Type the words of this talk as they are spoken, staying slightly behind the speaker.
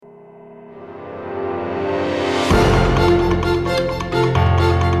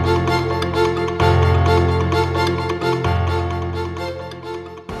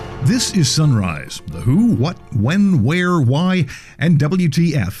This is Sunrise, the who, what, when, where, why, and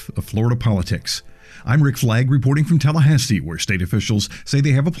WTF of Florida politics. I'm Rick Flagg reporting from Tallahassee, where state officials say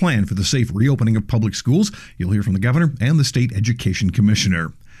they have a plan for the safe reopening of public schools. You'll hear from the governor and the state education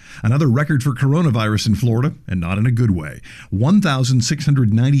commissioner. Another record for coronavirus in Florida, and not in a good way.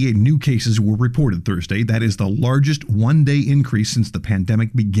 1,698 new cases were reported Thursday. That is the largest one-day increase since the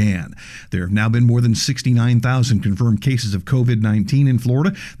pandemic began. There have now been more than 69,000 confirmed cases of COVID-19 in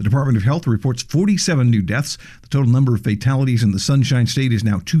Florida. The Department of Health reports 47 new deaths. The total number of fatalities in the Sunshine State is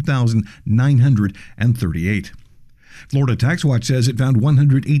now 2,938. Florida Tax Watch says it found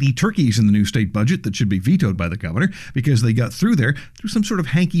 180 turkeys in the new state budget that should be vetoed by the governor because they got through some sort of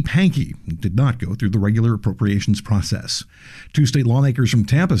hanky-panky and did not go through the regular appropriations process. Two state lawmakers from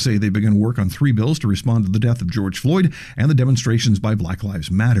Tampa say they've begun work on 3 bills to respond to the death of George Floyd and the demonstrations by Black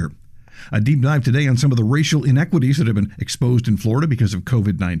Lives Matter. A deep dive today on some of the racial inequities that have been exposed in Florida because of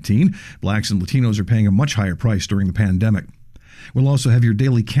COVID-19. Blacks and Latinos are paying a much higher price during the pandemic. We'll also have your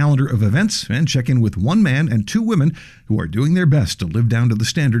daily calendar of events and check in with one man and 2 women who are doing their best to live down to the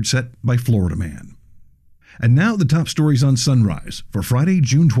standard set by Florida Man. And now the top stories on Sunrise for Friday,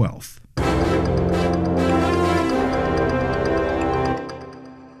 June 12th.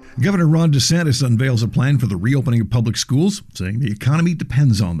 Governor Ron DeSantis unveils a plan for the reopening of public schools, saying the economy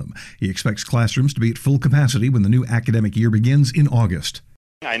depends on them. He expects classrooms to be at full capacity when the new academic year begins in August.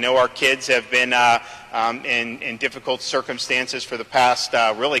 I know our kids have been in difficult circumstances for the past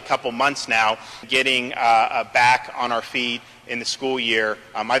really couple months now. Getting back on our feet in the school year,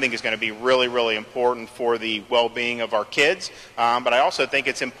 I think is going to be really, really important for the well-being of our kids. But I also think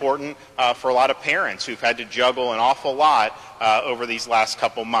it's important for a lot of parents who've had to juggle an awful lot over these last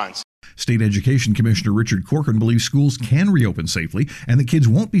couple months. State Education Commissioner Richard Corcoran believes schools can reopen safely and that kids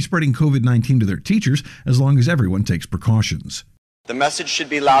won't be spreading COVID-19 to their teachers as long as everyone takes precautions. The message should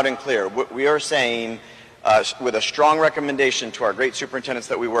be loud and clear. We are saying, with a strong recommendation to our great superintendents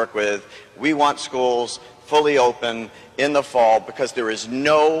that we work with, we want schools fully open in the fall because there is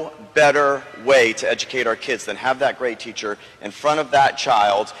no better way to educate our kids than have that great teacher in front of that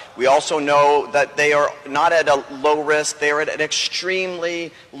child. We also know that they are not at a low risk, they are at an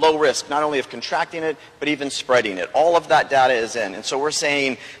extremely low risk, not only of contracting it, but even spreading it. All of that data is in. And so we're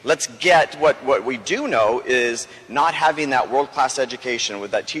saying, let's get what we do know is not having that world-class education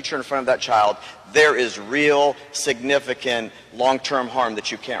with that teacher in front of that child. There is real, significant, long-term harm that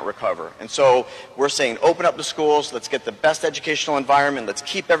you can't recover. And so we're saying open up the schools, let's get the best educational environment, let's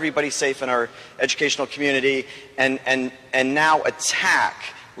keep everybody safe in our educational community, and now attack,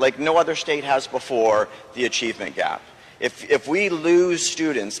 like no other state has before, the achievement gap. If we lose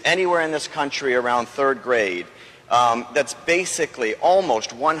students anywhere in this country around 3rd grade, that's basically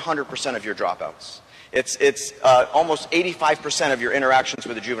almost 100% of your dropouts. It's almost 85% of your interactions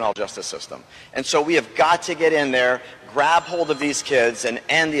with the juvenile justice system. And so we have got to get in there, grab hold of these kids, and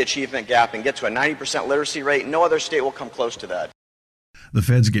end the achievement gap and get to a 90% literacy rate. No other state will come close to that. The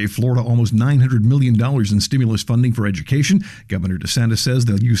feds gave Florida almost $900 million in stimulus funding for education. Governor DeSantis says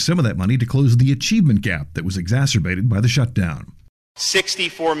they'll use some of that money to close the achievement gap that was exacerbated by the shutdown.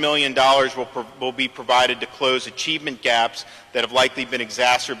 $64 million will be provided to close achievement gaps that have likely been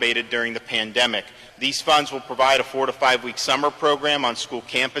exacerbated during the pandemic. These funds will provide a 4 to 5 week summer program on school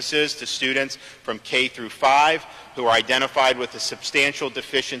campuses to students from K through 5 who are identified with a substantial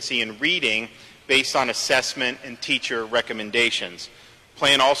deficiency in reading based on assessment and teacher recommendations. The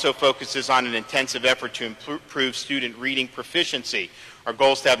plan also focuses on an intensive effort to improve student reading proficiency. Our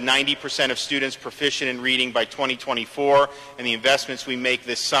goal is to have 90% of students proficient in reading by 2024, and the investments we make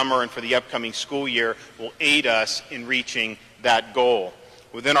this summer and for the upcoming school year will aid us in reaching that goal.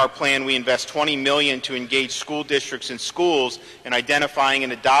 Within our plan, we invest $20 million to engage school districts and schools in identifying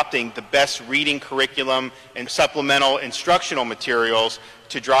and adopting the best reading curriculum and supplemental instructional materials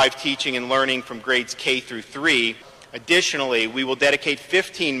to drive teaching and learning from grades K through 3. Additionally, we will dedicate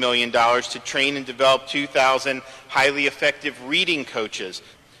 $15 million to train and develop 2,000 highly effective reading coaches.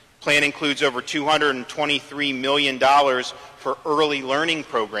 The plan includes over $223 million for early learning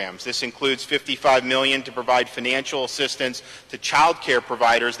programs. This includes $55 million to provide financial assistance to child care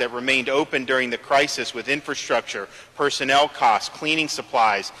providers that remained open during the crisis with infrastructure, personnel costs, cleaning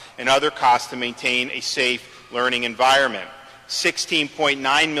supplies, and other costs to maintain a safe learning environment.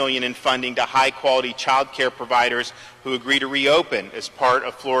 $16.9 million in funding to high-quality child care providers who agree to reopen as part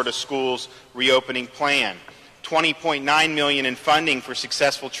of Florida Schools' reopening plan. $20.9 million in funding for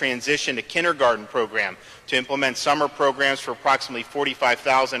successful transition to kindergarten program to implement summer programs for approximately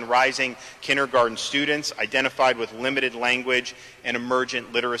 45,000 rising kindergarten students identified with limited language and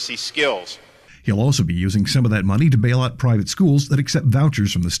emergent literacy skills. He'll also be using some of that money to bail out private schools that accept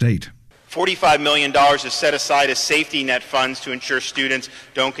vouchers from the state. $45 million is set aside as safety net funds to ensure students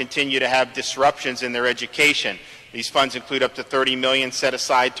don't continue to have disruptions in their education. These funds include up to $30 million set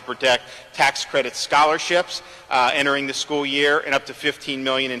aside to protect tax credit scholarships entering the school year, and up to $15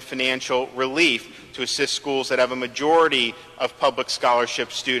 million in financial relief to assist schools that have a majority of public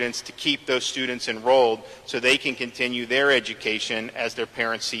scholarship students to keep those students enrolled so they can continue their education as their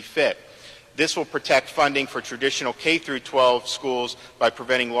parents see fit. This will protect funding for traditional K-12 schools by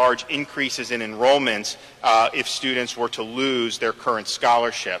preventing large increases in enrollments if students were to lose their current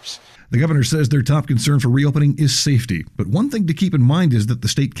scholarships. The governor says their top concern for reopening is safety. But one thing to keep in mind is that the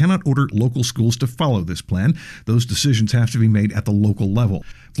state cannot order local schools to follow this plan. Those decisions have to be made at the local level.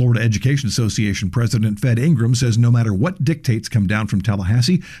 Florida Education Association President Fed Ingram says no matter what dictates come down from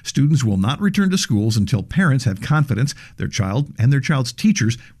Tallahassee, students will not return to schools until parents have confidence their child and their child's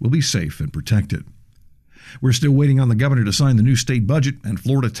teachers will be safe and protected. We're still waiting on the governor to sign the new state budget, and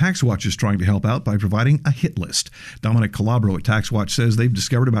Florida Tax Watch is trying to help out by providing a hit list. Dominic Calabro at Tax Watch says they've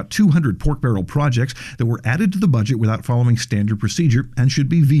discovered about 200 pork barrel projects that were added to the budget without following standard procedure and should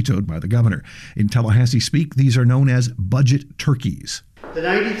be vetoed by the governor. In Tallahassee speak, these are known as budget turkeys. The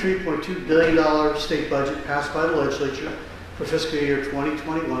 $93.2 billion state budget passed by the legislature for fiscal year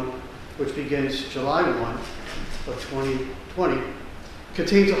 2021, which begins July 1 of 2020,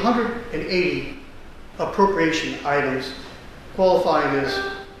 contains 180 appropriation items qualifying as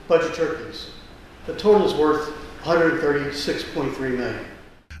budget turkeys. The total is worth $136.3 million.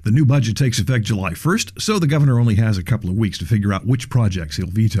 The new budget takes effect July 1st, so the governor only has a couple of weeks to figure out which projects he'll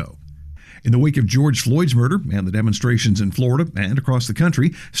veto. In the wake of George Floyd's murder and the demonstrations in Florida and across the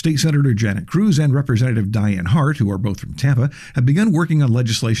country, State Senator Janet Cruz and Representative Diane Hart, who are both from Tampa, have begun working on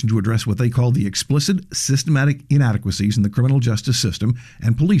legislation to address what they call the explicit, systematic inadequacies in the criminal justice system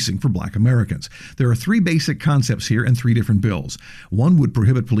and policing for Black Americans. There are three basic concepts here and three different bills. One would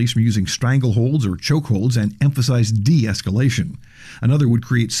prohibit police from using strangleholds or chokeholds and emphasize de-escalation. Another would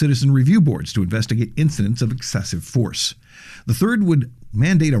create citizen review boards to investigate incidents of excessive force. The third would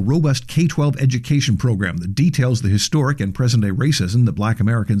mandate a robust K-12 education program that details the historic and present-day racism that Black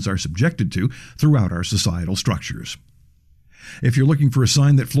Americans are subjected to throughout our societal structures. If you're looking for a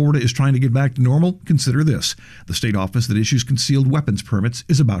sign that Florida is trying to get back to normal, consider this. The state office that issues concealed weapons permits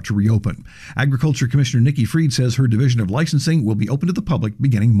is about to reopen. Agriculture Commissioner Nikki Fried says her division of licensing will be open to the public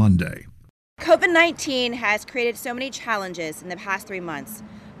beginning Monday. COVID-19 has created so many challenges in the past 3 months,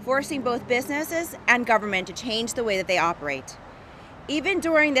 forcing both businesses and government to change the way that they operate. Even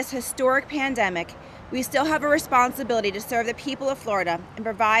during this historic pandemic, we still have a responsibility to serve the people of Florida and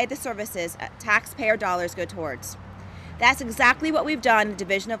provide the services taxpayer dollars go towards. That's exactly what we've done in the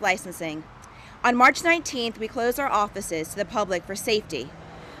Division of Licensing. On March 19th, we closed our offices to the public for safety,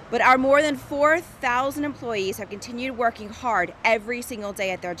 but our more than 4,000 employees have continued working hard every single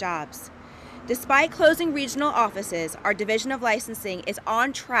day at their jobs. Despite closing regional offices, our Division of Licensing is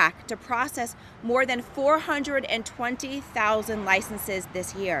on track to process more than 420,000 licenses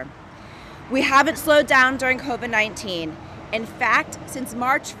this year. We haven't slowed down during COVID-19. In fact, since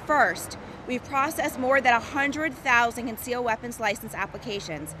March 1st, we've processed more than 100,000 concealed weapons license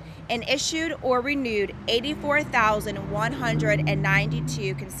applications and issued or renewed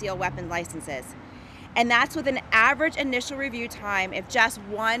 84,192 concealed weapon licenses. And that's with an average initial review time of just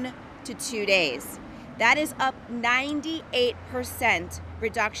 1 to 2 days. That is up 98%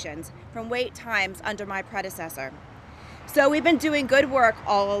 reductions from wait times under my predecessor. So we've been doing good work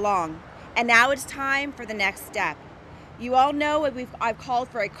all along, and now it's time for the next step. You all know I've called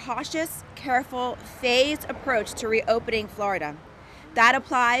for a cautious, careful, phased approach to reopening Florida. That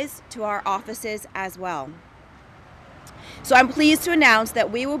applies to our offices as well. So I'm pleased to announce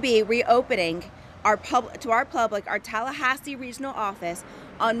that we will be reopening our Tallahassee regional office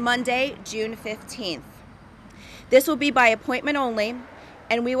on Monday, June 15th. This will be by appointment only,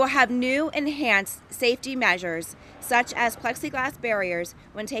 and we will have new enhanced safety measures such as plexiglass barriers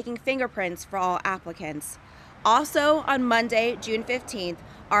when taking fingerprints for all applicants. Also on Monday, June 15th,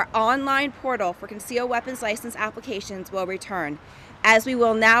 our online portal for concealed weapons license applications will return, as we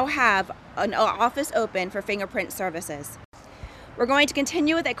will now have an office open for fingerprint services. We're going to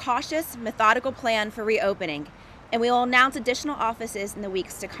continue with a cautious, methodical plan for reopening, and we will announce additional offices in the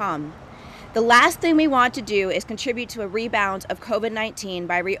weeks to come. The last thing we want to do is contribute to a rebound of COVID-19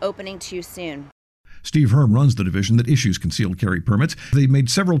 by reopening too soon. Steve Herm runs the division that issues concealed carry permits. They've made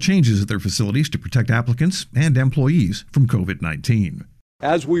several changes at their facilities to protect applicants and employees from COVID-19.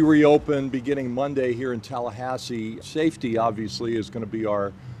 As we reopen beginning Monday here in Tallahassee, safety obviously is going to be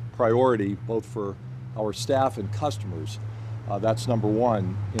our priority, both for our staff and customers. That's number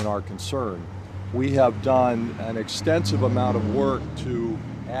one in our concern. we have done an extensive amount of work to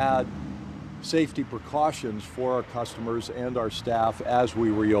add safety precautions for our customers and our staff as we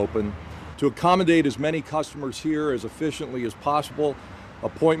reopen. To accommodate as many customers here as efficiently as possible,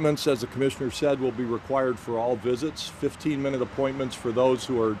 appointments, as the Commissioner said, will be required for all visits, 15-minute appointments for those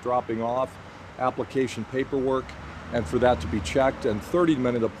who are dropping off application paperwork and for that to be checked, and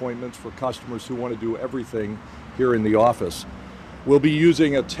 30-minute appointments for customers who want to do everything here in the office. We'll be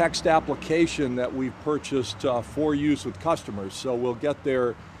using a text application that we've purchased for use with customers, so we'll get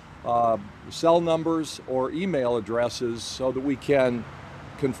their cell numbers or email addresses so that we can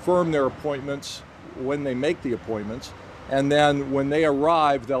confirm their appointments when they make the appointments, and then when they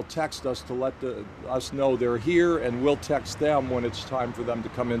arrive they'll text us to let us know they're here, and we'll text them when it's time for them to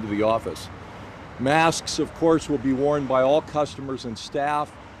come into the office. Masks, of course, will be worn by all customers and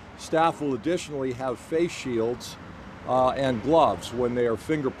staff. Staff will additionally have face shields and gloves when they are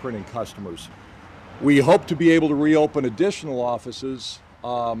fingerprinting customers. We hope to be able to reopen additional offices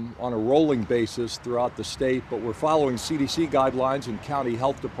on a rolling basis throughout the state, but we're following CDC guidelines and county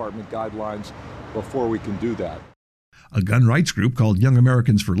health department guidelines before we can do that. A gun rights group called Young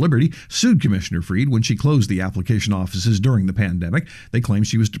Americans for Liberty sued Commissioner Freed when she closed the application offices during the pandemic. They claim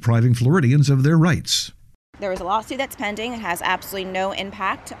she was depriving Floridians of their rights. There is a lawsuit that's pending. It has absolutely no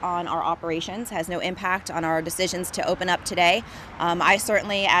impact on our operations, has no impact on our decisions to open up today. I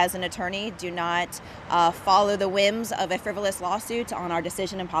certainly, as an attorney, do not follow the whims of a frivolous lawsuit on our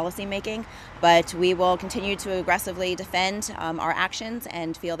decision and policy making, but we will continue to aggressively defend our actions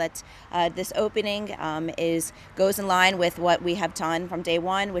and feel that this opening goes in line with what we have done from day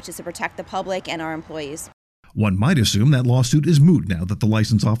one, which is to protect the public and our employees. One might assume that lawsuit is moot now that the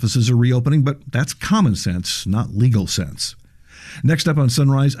license offices are reopening, but that's common sense, not legal sense. Next up on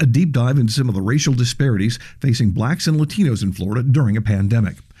Sunrise, a deep dive into some of the racial disparities facing blacks and Latinos in Florida during a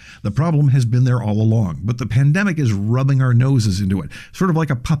pandemic. The problem has been there all along, but the pandemic is rubbing our noses into it, sort of like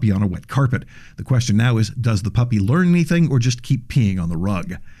a puppy on a wet carpet. The question now is, does the puppy learn anything or just keep peeing on the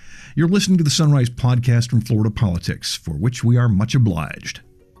rug? You're listening to the Sunrise podcast from Florida Politics, for which we are much obliged.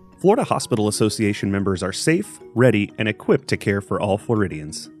 Florida Hospital Association members are safe, ready, and equipped to care for all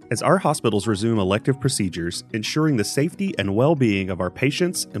Floridians. As our hospitals resume elective procedures, ensuring the safety and well-being of our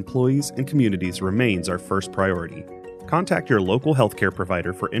patients, employees, and communities remains our first priority. Contact your local healthcare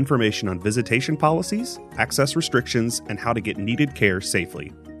provider for information on visitation policies, access restrictions, and how to get needed care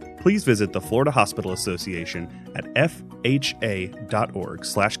safely. Please visit the Florida Hospital Association at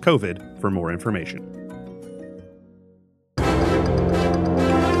fha.org/COVID for more information.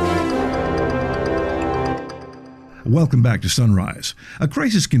 Welcome back to Sunrise. A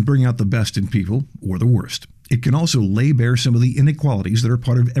crisis can bring out the best in people, or the worst. It can also lay bare some of the inequalities that are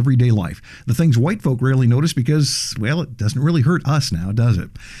part of everyday life, the things white folk rarely notice because, well, it doesn't really hurt us now, does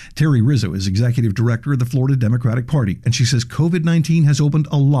it? Terry Rizzo is executive director of the Florida Democratic Party, and she says COVID-19 has opened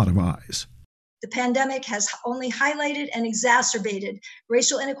a lot of eyes. The pandemic has only highlighted and exacerbated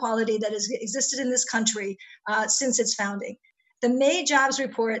racial inequality that has existed in this country since its founding. The May jobs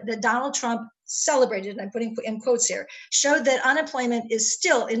report that Donald Trump celebrated, and I'm putting in quotes here, showed that unemployment is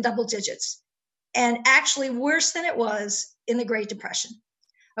still in double digits and actually worse than it was in the Great Depression.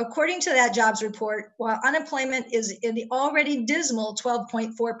 According to that jobs report, while unemployment is in the already dismal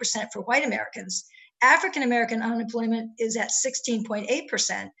 12.4% for white Americans, African American unemployment is at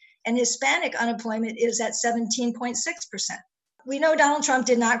 16.8%, and Hispanic unemployment is at 17.6%. We know Donald Trump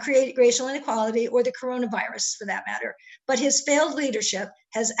did not create racial inequality or the coronavirus for that matter, but his failed leadership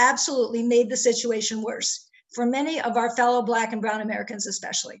has absolutely made the situation worse for many of our fellow Black and Brown Americans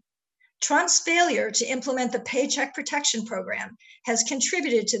especially. Trump's failure to implement the Paycheck Protection Program has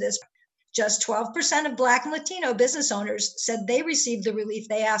contributed to this. Just 12% of Black and Latino business owners said they received the relief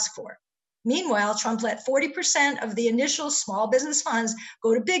they asked for. Meanwhile, Trump let 40% of the initial small business funds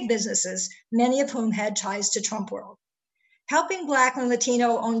go to big businesses, many of whom had ties to Trump World. Helping Black and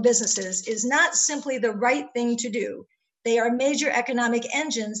Latino-owned businesses is not simply the right thing to do. They are major economic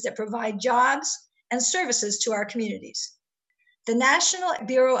engines that provide jobs and services to our communities. The National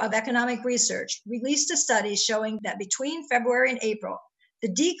Bureau of Economic Research released a study showing that between February and April,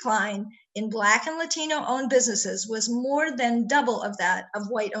 the decline in Black and Latino-owned businesses was more than double of that of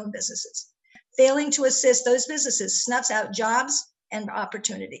white-owned businesses. Failing to assist those businesses snuffs out jobs and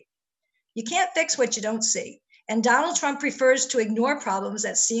opportunity. You can't fix what you don't see. And Donald Trump prefers to ignore problems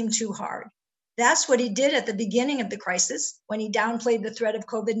that seem too hard. That's what he did at the beginning of the crisis when he downplayed the threat of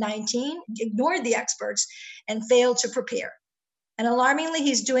COVID-19, ignored the experts, and failed to prepare. And alarmingly,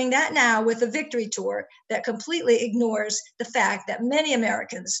 he's doing that now with a victory tour that completely ignores the fact that many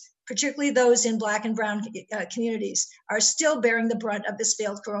Americans, particularly those in Black and Brown communities, are still bearing the brunt of this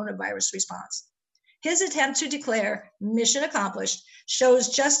failed coronavirus response. His attempt to declare mission accomplished shows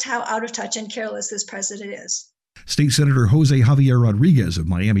just how out of touch and careless this president is. State Senator Jose Javier Rodriguez of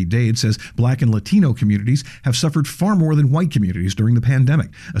Miami-Dade says Black and Latino communities have suffered far more than white communities during the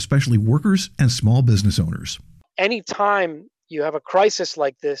pandemic, especially workers and small business owners. Anytime you have a crisis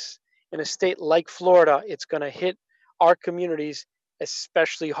like this in a state like Florida, it's going to hit our communities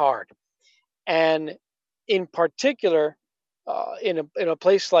especially hard. And in particular, in a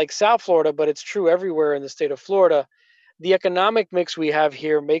place like South Florida, but it's true everywhere in the state of Florida, the economic mix we have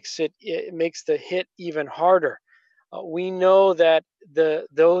here makes the hit even harder. We know that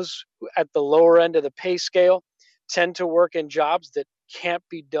those at the lower end of the pay scale tend to work in jobs that can't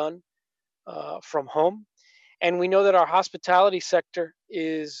be done from home. And we know that our hospitality sector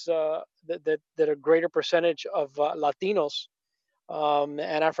is that a greater percentage of Latinos and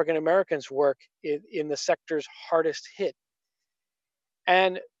African Americans work in the sectors hardest hit.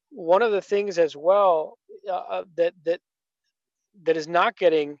 And one of the things as well that is not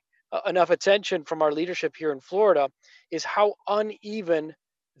getting enough attention from our leadership here in Florida is how uneven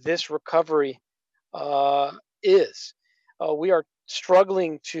this recovery is. We are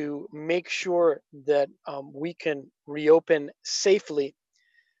struggling to make sure that we can reopen safely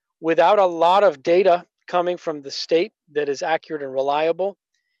without a lot of data coming from the state that is accurate and reliable,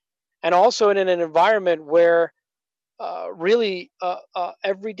 and also in an environment where really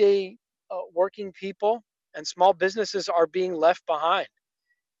everyday working people and small businesses are being left behind.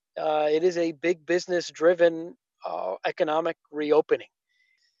 It is a big business-driven economic reopening.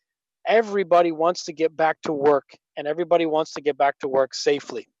 Everybody wants to get back to work, and everybody wants to get back to work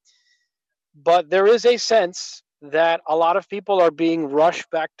safely. But there is a sense that a lot of people are being rushed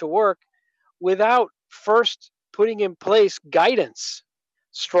back to work without first putting in place guidance,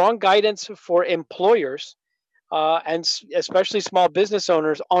 strong guidance for employers and especially small business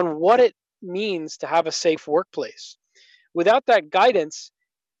owners on what it means to have a safe workplace. Without that guidance,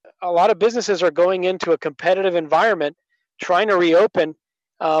 a lot of businesses are going into a competitive environment, trying to reopen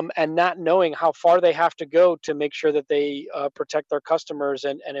and not knowing how far they have to go to make sure that they protect their customers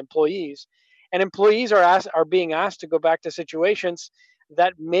and employees. And employees are being asked to go back to situations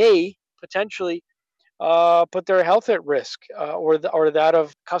that may potentially put their health at risk or that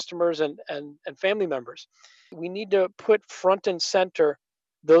of customers and family members. We need to put front and center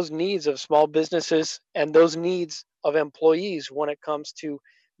those needs of small businesses and those needs of employees when it comes to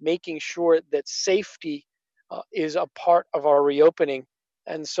making sure that safety is a part of our reopening.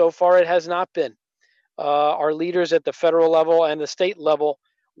 And so far it has not been. Our leaders at the federal level and the state level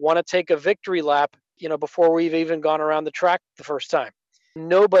want to take a victory lap, before we've even gone around the track the first time.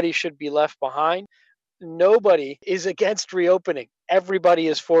 Nobody should be left behind. Nobody is against reopening. Everybody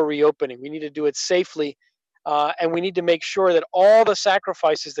is for reopening. We need to do it safely. And we need to make sure that all the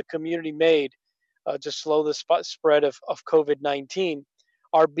sacrifices the community made to slow the spread of COVID-19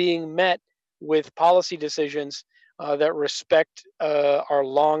 are being met with policy decisions that respect our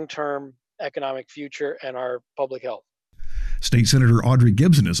long-term economic future and our public health. State Senator Audrey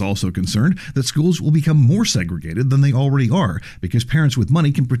Gibson is also concerned that schools will become more segregated than they already are because parents with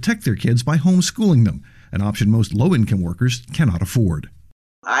money can protect their kids by homeschooling them, an option most low-income workers cannot afford.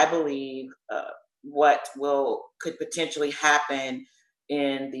 I believe what could potentially happen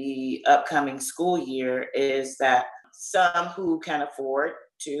in the upcoming school year is that some who can afford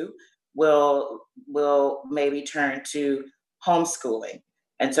to will maybe turn to homeschooling.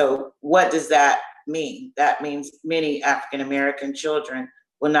 And so what does that mean? That means many African American children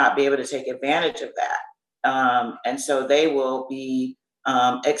will not be able to take advantage of that. And so they will be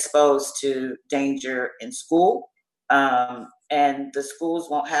exposed to danger in school. And the schools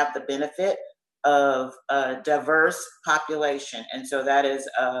won't have the benefit of a diverse population. And so that is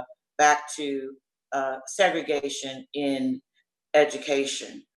back to segregation in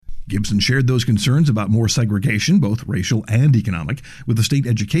education. Gibson shared those concerns about more segregation, both racial and economic, with the state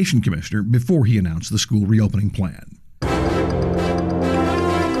education commissioner before he announced the school reopening plan.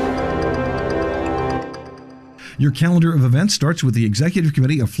 Your calendar of events starts with the Executive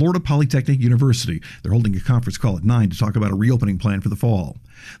Committee of Florida Polytechnic University. They're holding a conference call at 9 to talk about a reopening plan for the fall.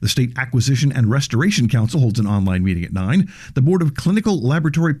 The State Acquisition and Restoration Council holds an online meeting at 9. The Board of Clinical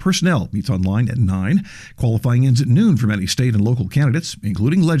Laboratory Personnel meets online at 9. Qualifying ends at noon for many state and local candidates,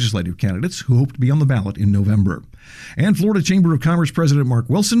 including legislative candidates who hope to be on the ballot in November. And Florida Chamber of Commerce President Mark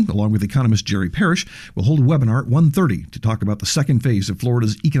Wilson, along with economist Jerry Parrish, will hold a webinar at 1:30 to talk about the second phase of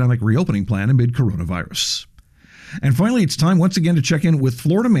Florida's economic reopening plan amid coronavirus. And finally, it's time once again to check in with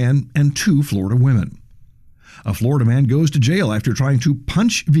Florida man and 2 Florida women. A Florida man goes to jail after trying to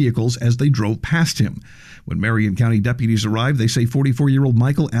punch vehicles as they drove past him. When Marion County deputies arrived, they say 44-year-old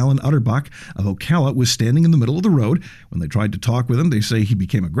Michael Allen Utterbach of Ocala was standing in the middle of the road. When they tried to talk with him, they say he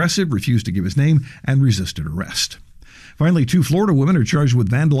became aggressive, refused to give his name, and resisted arrest. Finally, 2 Florida women are charged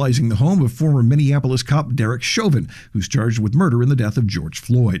with vandalizing the home of former Minneapolis cop Derek Chauvin, who's charged with murder in the death of George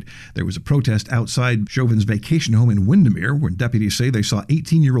Floyd. There was a protest outside Chauvin's vacation home in Windermere, where deputies say they saw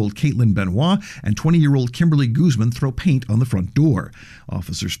 18-year-old Caitlin Benoit and 20-year-old Kimberly Guzman throw paint on the front door.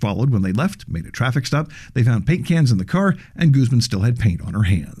 Officers followed when they left, made a traffic stop. They found paint cans in the car, and Guzman still had paint on her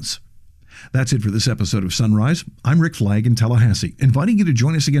hands. That's it for this episode of Sunrise. I'm Rick Flagg in Tallahassee, inviting you to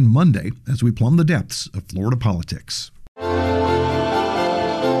join us again Monday as we plumb the depths of Florida politics.